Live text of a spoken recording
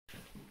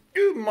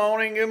Good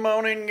morning, good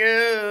morning,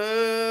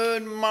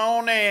 good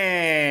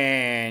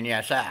morning.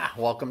 Yes, sir.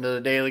 Welcome to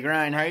the Daily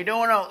Grind. How you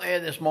doing out there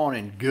this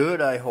morning?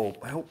 Good, I hope.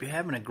 I hope you're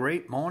having a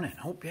great morning.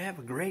 I hope you have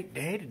a great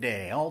day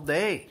today, all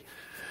day.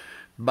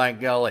 By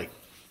golly.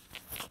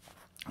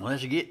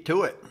 Let's get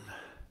to it.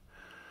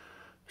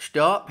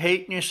 Stop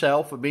hating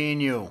yourself for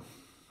being you.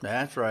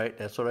 That's right.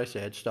 That's what I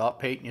said.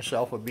 Stop hating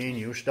yourself for being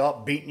you.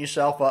 Stop beating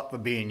yourself up for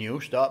being you.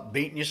 Stop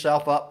beating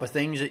yourself up for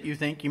things that you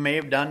think you may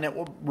have done that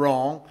were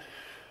wrong.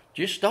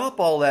 Just stop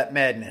all that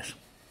madness.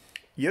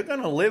 You're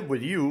going to live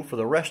with you for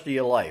the rest of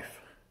your life.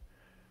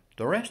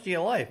 The rest of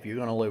your life, you're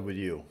going to live with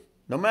you.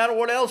 No matter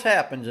what else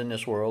happens in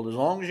this world, as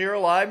long as you're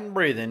alive and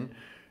breathing,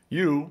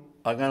 you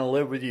are going to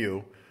live with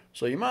you.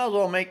 So you might as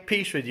well make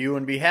peace with you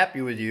and be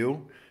happy with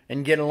you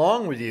and get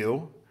along with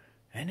you,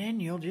 and then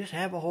you'll just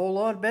have a whole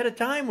lot better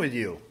time with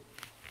you.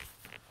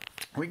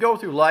 We go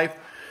through life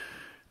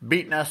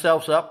beating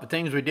ourselves up for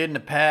things we did in the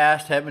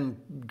past, having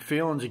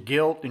feelings of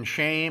guilt and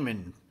shame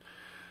and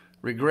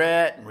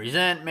regret and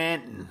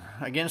resentment and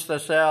against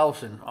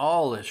ourselves and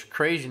all this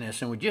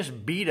craziness, and we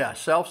just beat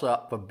ourselves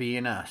up for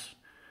being us.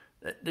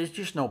 There's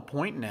just no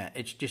point in that.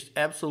 It's just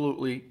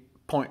absolutely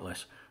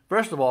pointless.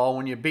 First of all,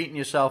 when you're beating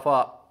yourself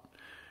up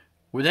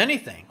with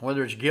anything,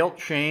 whether it's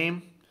guilt,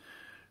 shame,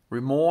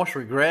 remorse,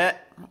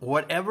 regret,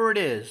 whatever it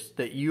is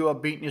that you are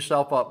beating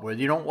yourself up with,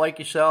 you don't like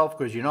yourself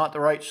because you're not the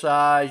right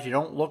size, you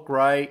don't look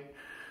right,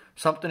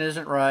 something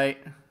isn't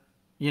right,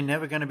 you're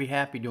never going to be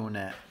happy doing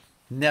that.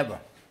 Never.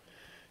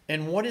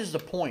 And what is the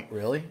point,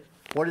 really?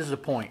 What is the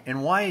point?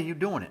 And why are you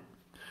doing it?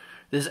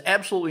 There's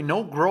absolutely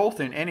no growth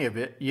in any of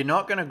it. You're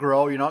not going to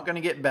grow. You're not going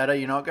to get better.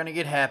 You're not going to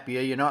get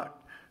happier. You're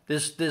not.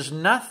 There's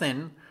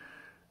nothing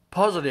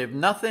positive,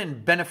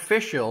 nothing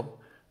beneficial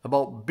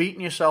about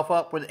beating yourself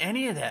up with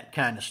any of that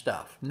kind of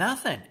stuff.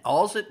 Nothing.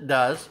 All it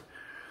does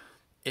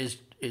is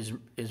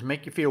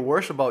make you feel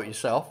worse about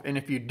yourself. And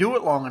if you do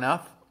it long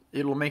enough,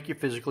 it'll make you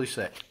physically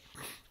sick.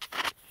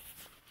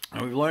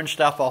 And we've learned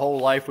stuff our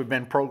whole life. We've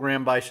been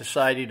programmed by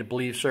society to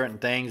believe certain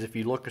things. If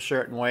you look a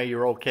certain way,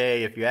 you're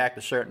okay. If you act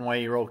a certain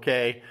way, you're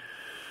okay.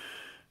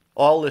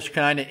 All this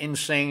kind of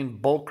insane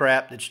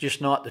bullcrap that's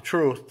just not the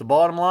truth. The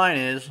bottom line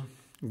is,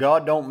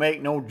 God don't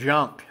make no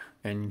junk.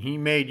 And He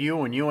made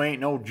you, and you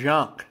ain't no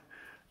junk.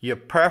 You're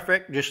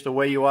perfect just the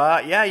way you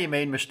are. Yeah, you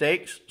made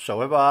mistakes.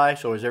 So have I.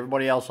 So has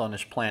everybody else on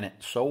this planet.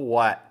 So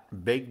what?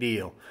 Big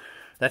deal.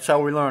 That's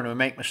how we learn. We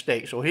make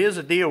mistakes. So here's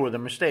the deal with the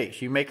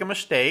mistakes. You make a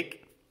mistake.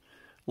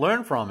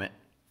 Learn from it.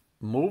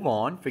 Move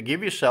on.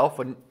 Forgive yourself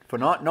for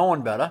not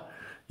knowing better.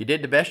 You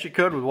did the best you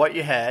could with what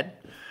you had.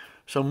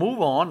 So move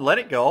on, let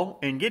it go,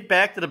 and get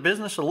back to the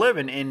business of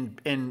living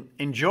and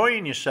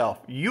enjoying yourself.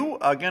 You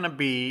are going to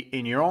be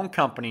in your own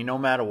company no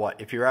matter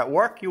what. If you're at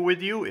work, you're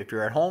with you. If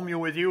you're at home, you're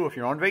with you. If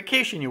you're on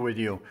vacation, you're with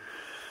you.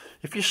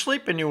 If you're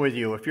sleeping, you're with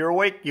you. If you're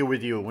awake, you're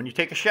with you. When you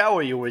take a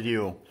shower, you're with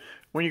you.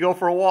 When you go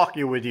for a walk,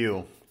 you're with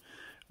you.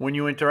 When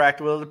you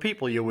interact with other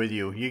people, you're with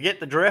you. You get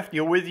the drift,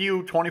 you're with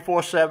you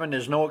 24/7.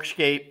 There's no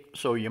escape,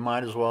 so you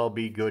might as well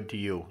be good to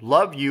you.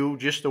 Love you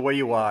just the way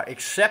you are.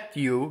 Accept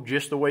you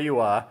just the way you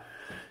are.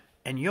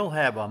 And you'll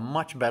have a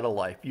much better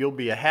life. You'll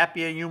be a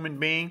happier human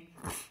being.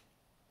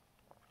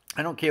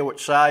 I don't care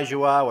what size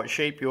you are, what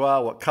shape you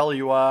are, what color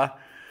you are,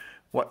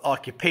 what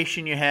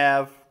occupation you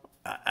have.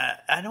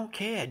 I don't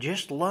care.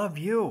 Just love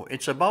you.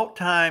 It's about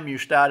time you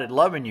started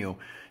loving you.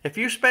 If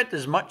you spent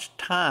as much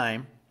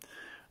time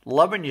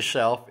loving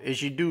yourself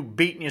as you do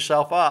beating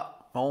yourself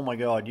up, oh my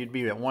God, you'd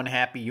be one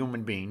happy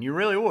human being. You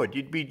really would.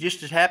 You'd be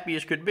just as happy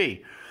as could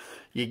be.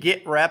 You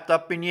get wrapped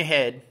up in your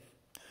head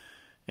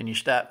and you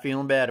start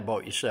feeling bad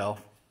about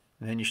yourself,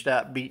 and then you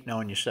start beating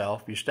on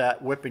yourself. You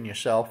start whipping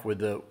yourself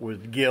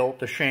with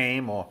guilt or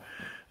shame, or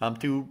I'm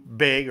too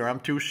big, or I'm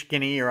too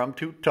skinny, or I'm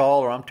too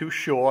tall, or I'm too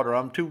short, or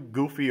I'm too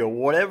goofy, or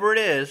whatever it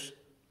is.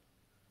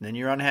 Then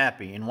you're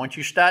unhappy. And once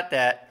you start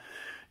that,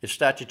 it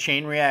starts a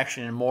chain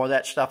reaction, and more of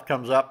that stuff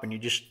comes up, and you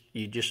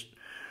just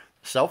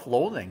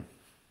self-loathing.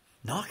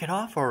 Knock it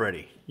off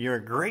already. You're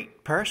a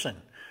great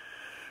person.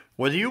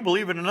 Whether you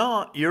believe it or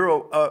not, you're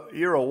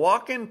a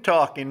walking,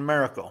 talking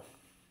miracle.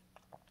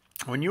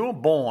 When you were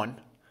born,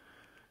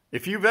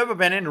 if you've ever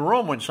been in a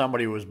room when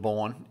somebody was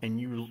born and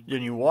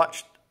you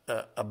watched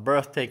a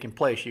birth taking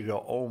place, you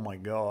go, oh my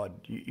God.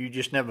 You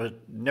just never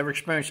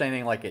experienced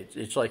anything like it.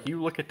 It's like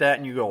you look at that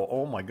and you go,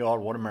 oh my God,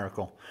 what a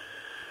miracle.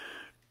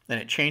 And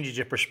it changes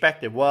your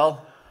perspective.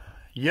 Well,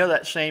 you're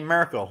that same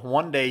miracle.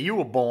 One day you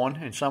were born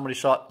and somebody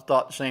thought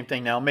the same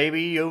thing. Now,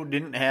 maybe you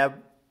didn't have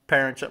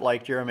parents that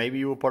liked you, or maybe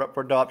you were put up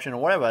for adoption or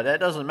whatever.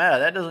 That doesn't matter.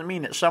 That doesn't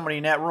mean that somebody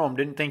in that room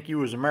didn't think you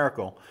was a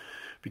miracle,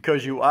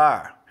 because you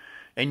are.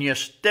 And you're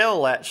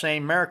still that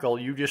same miracle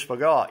you just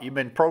forgot. You've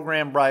been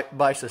programmed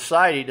by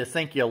society to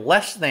think you're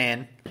less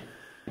than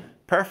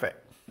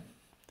perfect.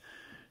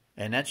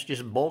 And that's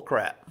just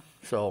bullcrap.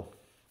 So,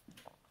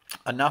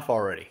 enough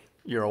already.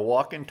 You're a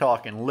walking,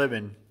 talking,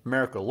 living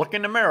miracle. Look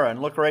in the mirror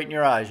and look right in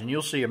your eyes, and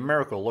you'll see a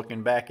miracle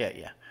looking back at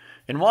you.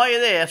 And while you're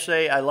there,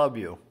 say, I love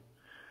you.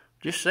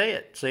 Just say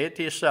it. Say it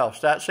to yourself.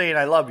 Start saying,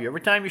 I love you. Every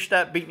time you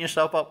start beating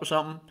yourself up with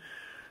something,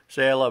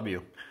 say, I love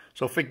you.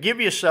 So forgive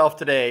yourself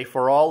today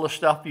for all the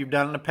stuff you've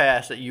done in the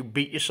past that you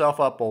beat yourself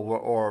up over,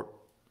 or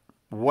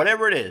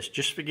whatever it is.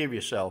 Just forgive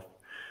yourself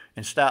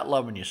and start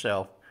loving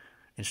yourself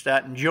and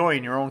start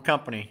enjoying your own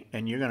company,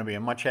 and you're going to be a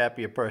much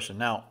happier person.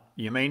 Now,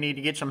 you may need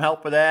to get some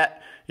help with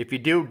that. If you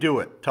do, do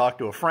it. Talk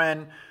to a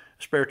friend,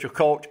 a spiritual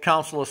coach,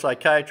 counselor,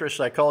 psychiatrist,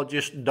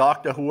 psychologist,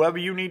 doctor, whoever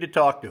you need to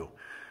talk to,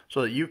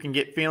 so that you can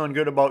get feeling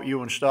good about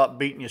you and stop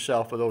beating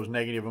yourself with those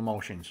negative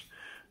emotions.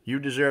 You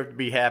deserve to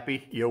be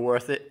happy. You're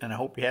worth it. And I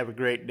hope you have a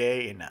great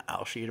day. And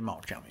I'll see you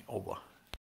tomorrow, chummy. Over.